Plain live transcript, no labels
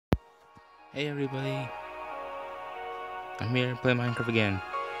Hey everybody, I'm here playing Minecraft again.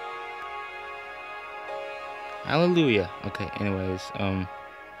 Hallelujah. Okay, anyways, I'm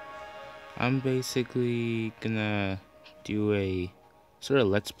basically gonna do a sort of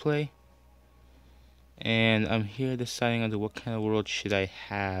let's play, and I'm here deciding on what kind of world should I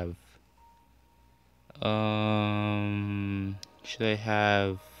have. Should I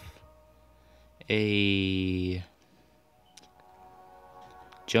have a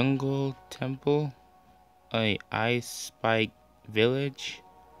jungle temple, a ice spike village,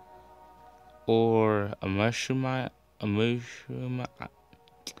 or a mushroom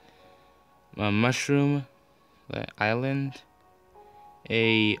island,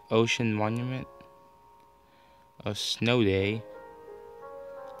 a ocean monument, a snow day,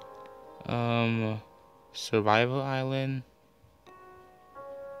 um, survival island.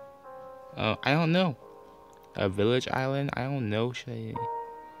 I don't know. A village island. I don't know. Should I?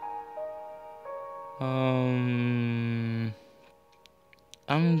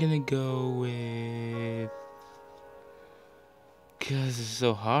 I'm gonna go with. Cause it's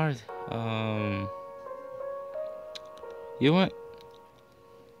so hard. You know what?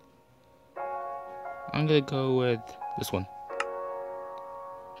 I'm gonna go with this one.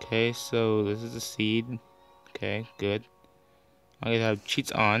 Okay, so this is the seed. Okay, good. I'm gonna have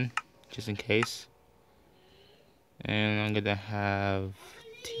cheats on, just in case. And I'm gonna have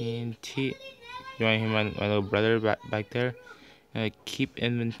TNT. You wanna hear my little brother back there? Keep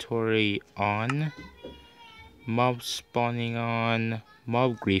inventory on. Mob spawning on.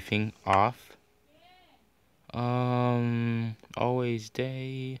 Mob griefing off. Always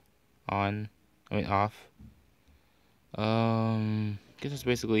day on. I mean off. Guess that's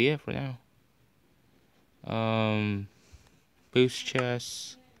basically it for now. Boost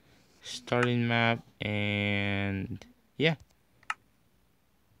chest, starting map, and yeah.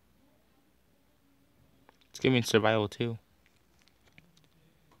 It's gonna be in survival too.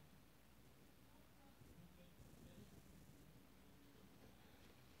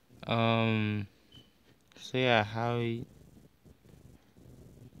 So yeah, I'm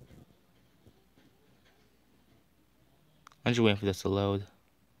just waiting for this to load.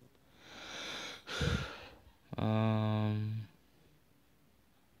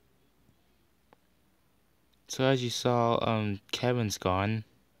 So as you saw, Kevin's gone.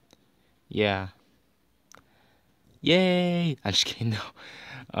 Yeah. Yay! I'm just kidding. No.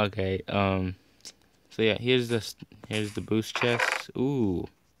 Okay. So yeah, here's the boost chest. Ooh,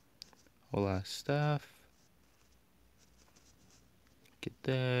 whole lot of stuff. Get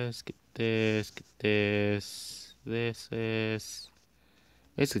this. Get this. Get this. This is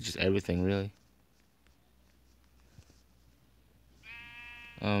basically just everything, really.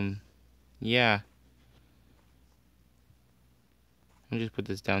 Yeah. I'll just put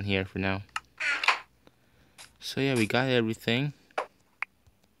this down here for now. So yeah, we got everything.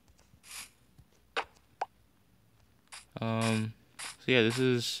 So yeah, this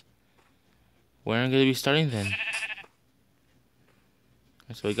is where I'm gonna be starting then.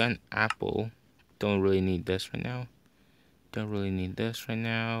 So we got an apple. Don't really need this right now. Don't really need this right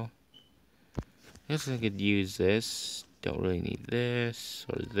now. I guess I could use this. Don't really need this,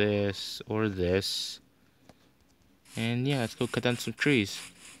 or this, or this. And yeah, let's go cut down some trees.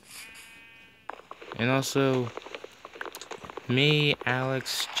 And also, me,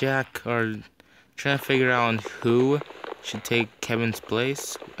 Alex, Jack are trying to figure out on who should take Kevin's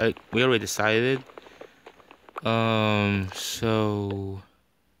place. We already decided. So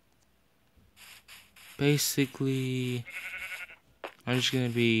basically, I'm just gonna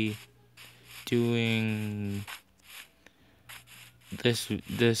be doing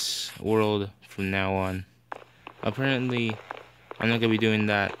this world from now on. Apparently, I'm not gonna be doing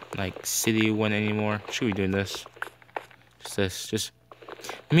that like city one anymore. Should be doing this. Just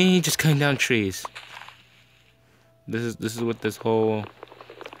me just cutting down trees. This is what this whole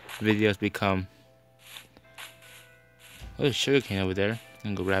video has become. Oh, there's sugarcane over there. I'm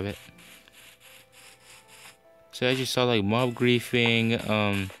gonna go grab it. So as you saw, like mob griefing,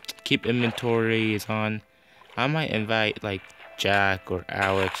 keep inventory is on. I might invite like Jack or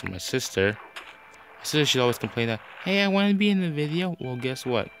Alex or my sister. My sister should always complain that, hey, I want to be in the video. Well, guess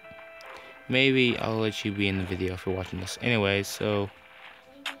what? Maybe I'll let you be in the video if you're watching this. Anyway, so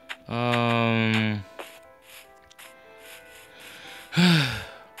it's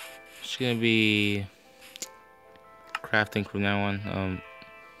gonna be crafting from now on.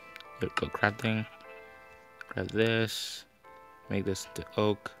 Go crafting. Grab this. Make this into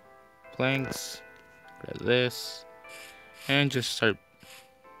oak planks. Grab this, and just starting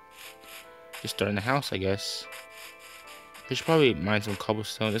the house, I guess. I should probably mine some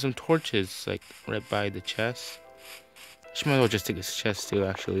cobblestone. There's some torches like right by the chest. I should might as well just take this chest too,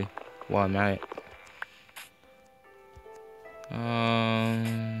 actually, while I'm at it.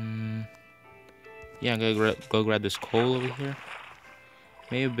 Yeah, I'm gonna go grab this coal over here.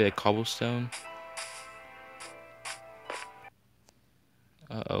 Maybe a bit of cobblestone.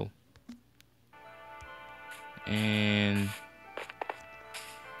 Uh-oh. And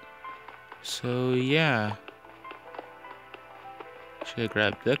so yeah, should I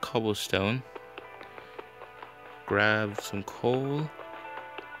grab the cobblestone, grab some coal,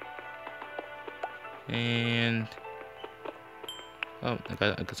 and oh, I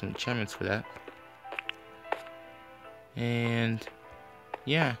got some enchantments for that. And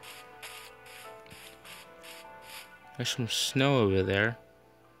yeah, there's some snow over there.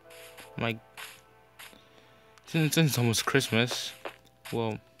 Since it's almost Christmas,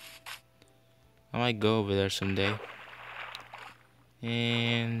 well, I might go over there someday.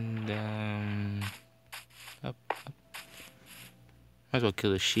 And up. Might as well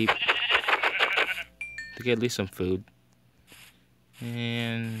kill the sheep to get at least some food.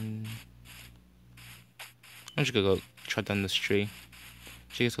 And I'm just gonna go chop down this tree.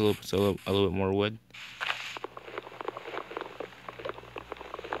 She gets a little bit more wood.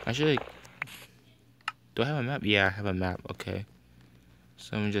 I should. Do I have a map? Yeah, I have a map. Okay.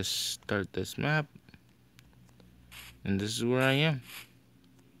 So I'm gonna just start this map, and this is where I am.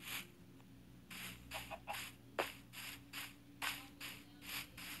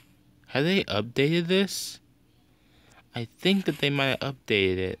 Have they updated this? I think that they might have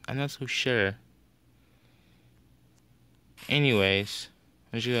updated it. I'm not so sure. Anyways,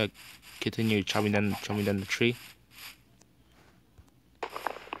 I'm just gonna continue chopping down the tree.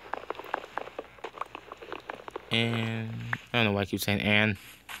 And I don't know why I keep saying and.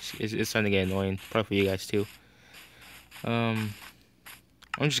 It's starting to get annoying. Probably for you guys too. I'm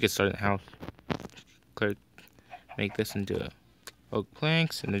just get started in the house. Make this into oak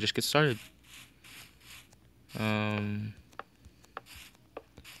planks, and then just get started. So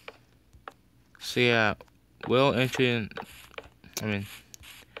yeah, we're trying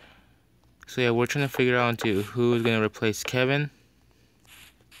to figure out who's gonna replace Kevin.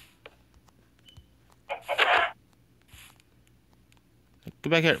 Get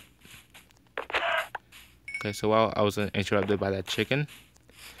back here. Okay, so while I was interrupted by that chicken,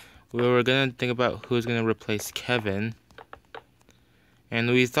 we were gonna think about who's gonna replace Kevin, and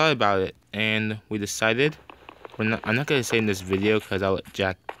we thought about it, and we decided I'm not gonna say in this video because I'll let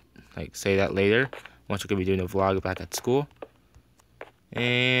Jack say that later once we're gonna be doing a vlog back at school.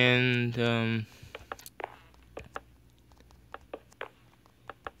 And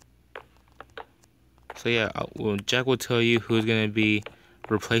so yeah, Jack will tell you who's gonna be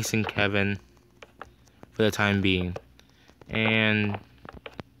replacing Kevin for the time being. And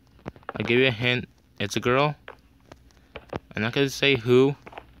I'll give you a hint, it's a girl. I'm not gonna say who,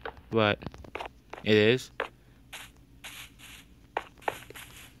 but it is.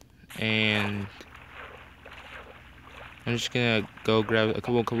 And I'm just gonna go grab a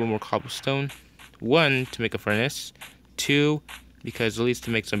couple more cobblestone. 1, to make a furnace. 2, because at least to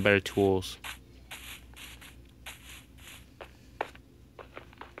make some better tools.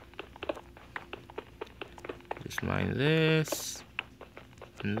 Just mine this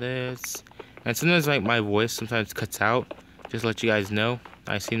and this. And sometimes my voice sometimes cuts out. Just to let you guys know.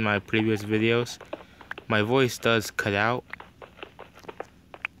 I've seen my previous videos. My voice does cut out.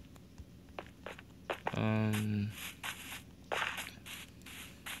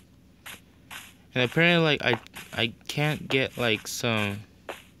 And apparently I can't get some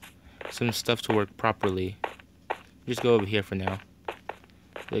stuff to work properly. Just go over here for now.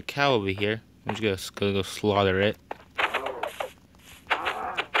 The cow over here. I'm just gonna go slaughter it.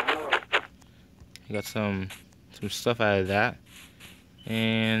 I got some stuff out of that.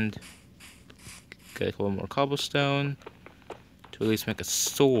 And get a couple more cobblestone to at least make a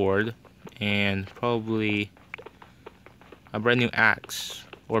sword, and probably a brand new axe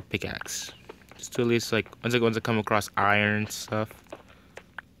or pickaxe. Just to at least once I come across iron stuff.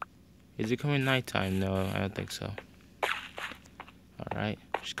 Is it coming nighttime? No, I don't think so. Alright,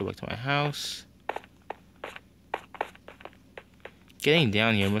 just go back to my house. Getting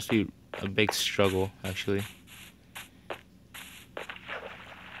down here must be a big struggle, actually.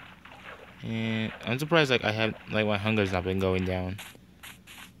 And I'm surprised I have my hunger's not been going down.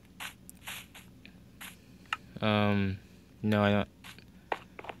 No, I don't.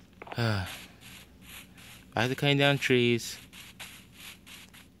 Back to cutting down trees.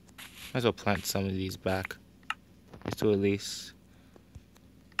 Might as well plant some of these back. Just to at least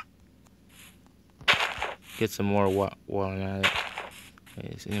get some more while I'm at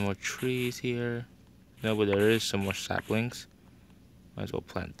it. Is any more trees here? No, but there is some more saplings. Might as well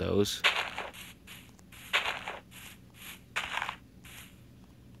plant those.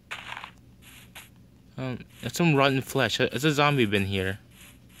 There's some rotten flesh. Has a zombie been here?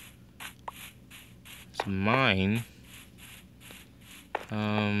 It's mine.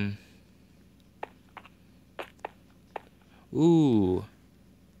 Ooh.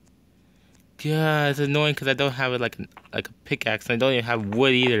 God, it's annoying because I don't have it like a pickaxe, and I don't even have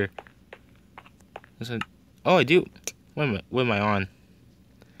wood either. Oh, I do. What am I on?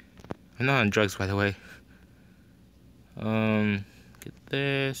 I'm not on drugs, by the way. Get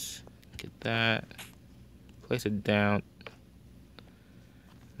this. Get that. Place it down.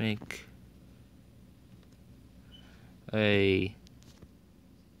 Make a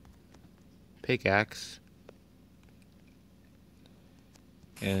pickaxe.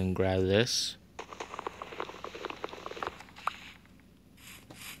 And grab this.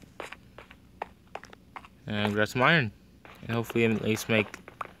 And grab some iron. And hopefully at least make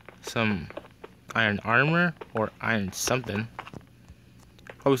some iron armor or iron something.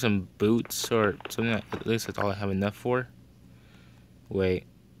 Probably some boots or something. At least that's all I have enough for. Wait.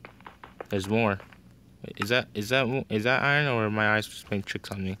 There's more. Wait, is that iron, or are my eyes just playing tricks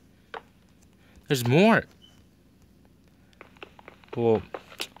on me? There's more. Well,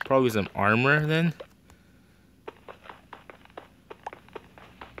 probably some armor then.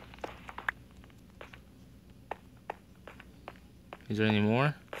 Is there any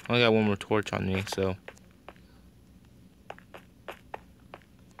more? I only got one more torch on me, so.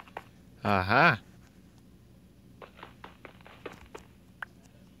 Aha.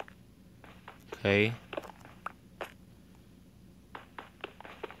 Okay.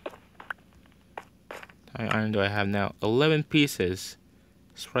 How many iron do I have now? 11 pieces.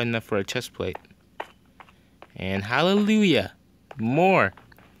 It's right enough for a chest plate. And hallelujah! More!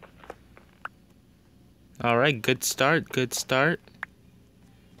 Alright, good start, good start.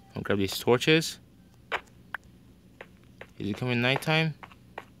 I'll grab these torches. Is it coming nighttime?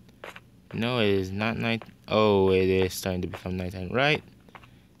 No, it is not night. Oh, it is starting to become nighttime. Right.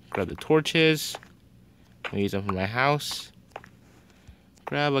 Grab the torches. I'll use them for my house.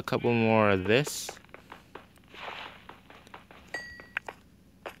 Grab a couple more of this.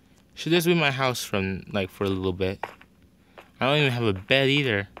 Should this be my house from for a little bit? I don't even have a bed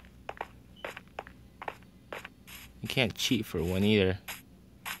either. You can't cheat for one either.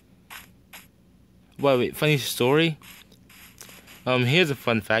 Wait, funny story. Here's a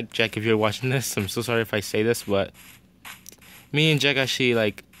fun fact, Jack, if you're watching this, I'm so sorry if I say this, but me and Jack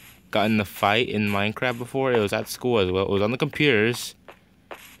actually got in a fight in Minecraft before. It was at school as well. It was on the computers.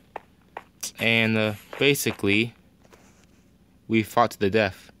 And basically we fought to the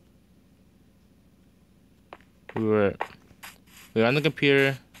death. We were on the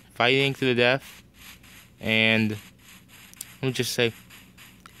computer fighting to the death, and let me just say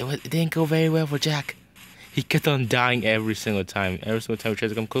it didn't go very well for Jack. He kept on dying every single time. Every single time we tried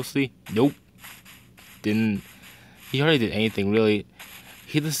to come closely, nope. Didn't. He hardly did anything, really.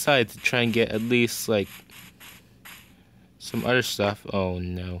 He decided to try and get at least, some other stuff. Oh,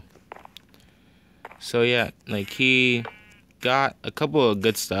 no. So, yeah, he got a couple of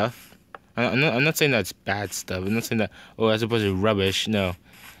good stuff. I'm not saying that's bad stuff. I'm not saying that, oh, that's supposed to be rubbish. No.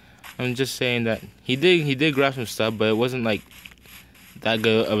 I'm just saying that he did grab some stuff, but it wasn't, that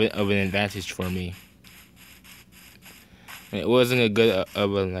good of an advantage for me. It wasn't a good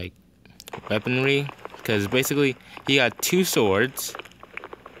of a weaponry, because basically he got 2 swords,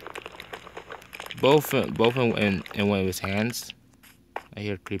 both in one of his hands. I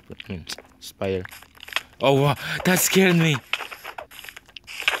hear creeper, spider. Oh wow, that scared me.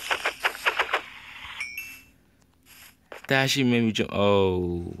 That actually made me jump.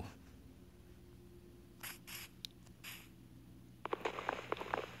 Oh.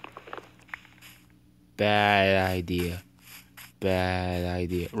 Bad idea. Bad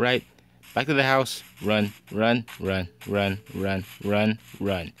idea. Right. Back to the house. Run, run, run, run, run, run,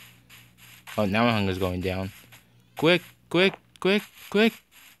 run. Oh, now my hunger's going down. Quick, quick, quick, quick.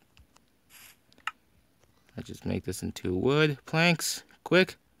 I just make this into wood planks.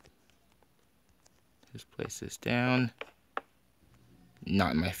 Quick. Just place this down.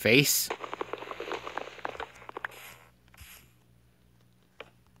 Not in my face.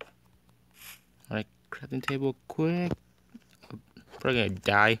 Alright, crafting table, quick. Probably gonna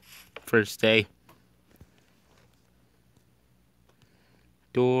die first day.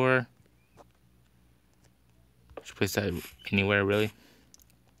 Door. Just place that anywhere really.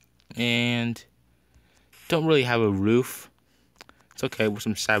 And don't really have a roof. It's okay, we're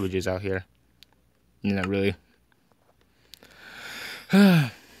some savages out here. Not really.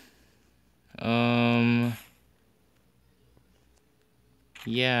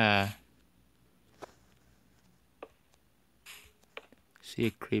 Yeah. See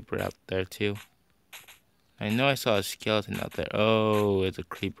a creeper out there too. I know I saw a skeleton out there. Oh, there's a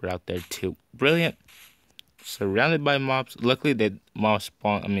creeper out there too. Brilliant. Surrounded by mobs. Luckily, the mob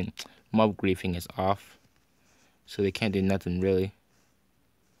mob griefing is off, so they can't do nothing really.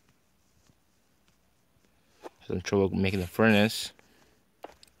 Some trouble making a furnace.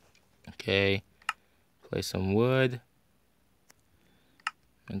 Okay, place some wood.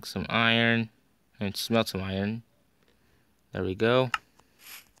 Make some iron, and smelt some iron. There we go.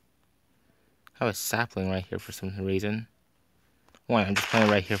 I have a sapling right here for some reason. Why? I'm just planting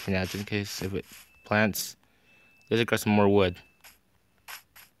it right here for now, just in case if it plants. Let's grab some more wood.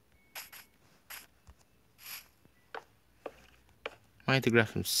 Might have to grab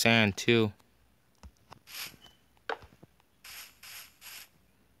some sand too.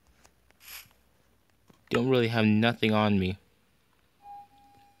 Don't really have nothing on me.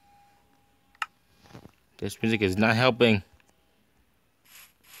 This music is not helping.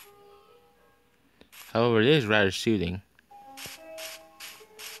 However, it is rather soothing.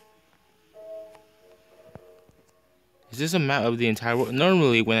 Is this a map of the entire world?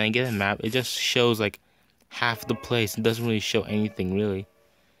 Normally, when I get a map, it just shows like half the place. It doesn't really show anything really.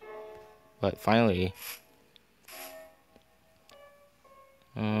 But finally,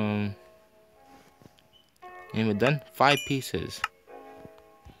 and we're done. 5 pieces.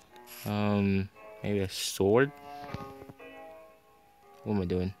 Maybe a sword. What am I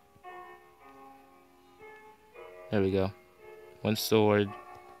doing? There we go. 1 sword.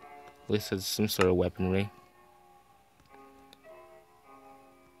 At least it's some sort of weaponry.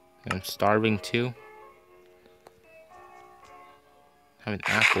 I'm starving too. Have an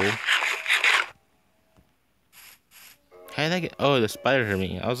apple. How did I get? Oh, the spider hurt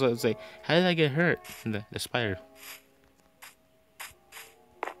me. I was gonna say, how did I get hurt? The spider.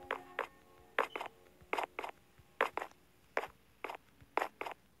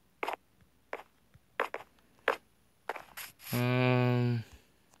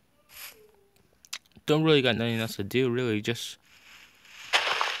 Don't really got nothing else to do, really. Just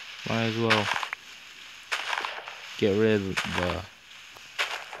might as well get rid of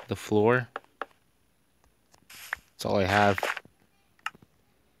the floor. That's all I have.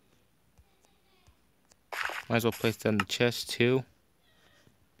 Might as well place down the chest too.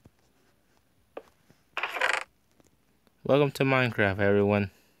 Welcome to Minecraft,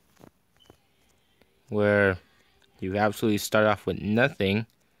 everyone, where you absolutely start off with nothing.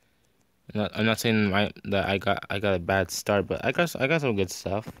 I'm not saying that I got a bad start, but I got some good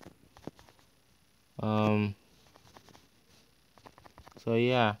stuff. So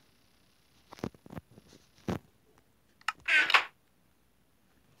yeah. I'm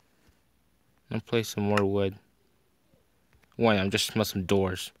gonna place some more wood. Why? I'm just smell some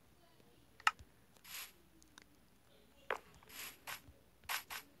doors.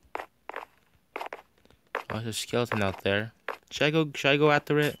 Oh, there's a skeleton out there. Should I go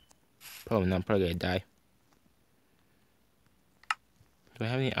after it? Probably not. I'm probably gonna die. Do I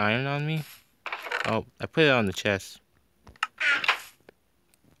have any iron on me? Oh, I put it on the chest.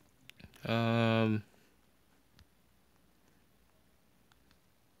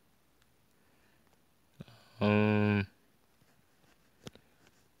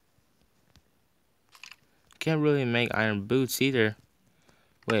 Can't really make iron boots either.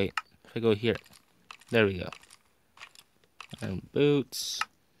 Wait, if I go here. There we go. Iron boots.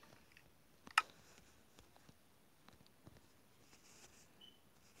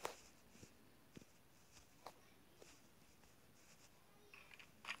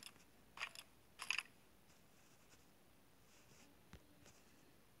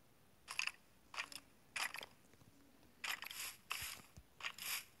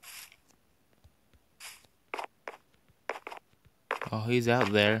 Oh, he's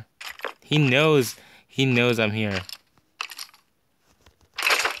out there. He knows I'm here.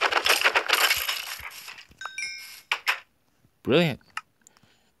 Brilliant.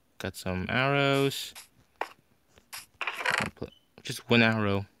 Got some arrows. Just 1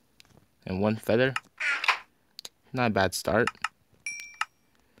 arrow and 1 feather. Not a bad start.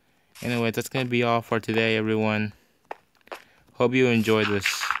 Anyway, that's gonna be all for today, everyone. Hope you enjoyed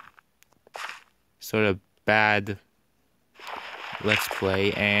this sort of bad let's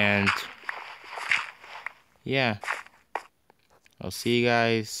play, and yeah, I'll see you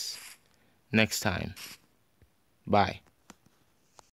guys next time. Bye.